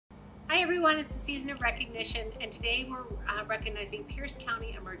Hi everyone, it's the season of recognition, and today we're recognizing Pierce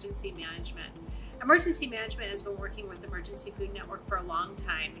County Emergency Management. Emergency Management has been working with Emergency Food Network for a long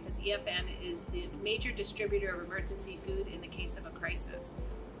time because EFN is the major distributor of emergency food in the case of a crisis.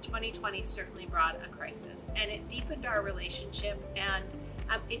 2020 certainly brought a crisis, and it deepened our relationship, and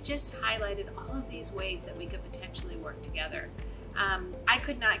it just highlighted all of these ways that we could potentially work together. I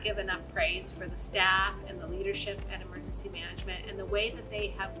could not give enough praise for the staff and the leadership at Emergency Management and the way that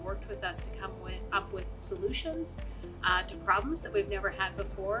they have worked with us to come up with solutions to problems that we've never had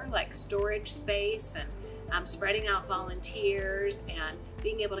before, like storage space and spreading out volunteers and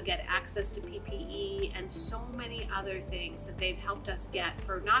being able to get access to PPE and so many other things that they've helped us get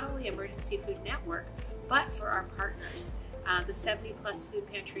for not only Emergency Food Network, but for our partners, the 70+ food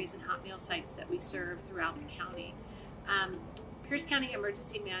pantries and hot meal sites that we serve throughout the county. Pierce County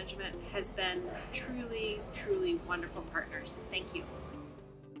Emergency Management has been truly, truly wonderful partners. Thank you.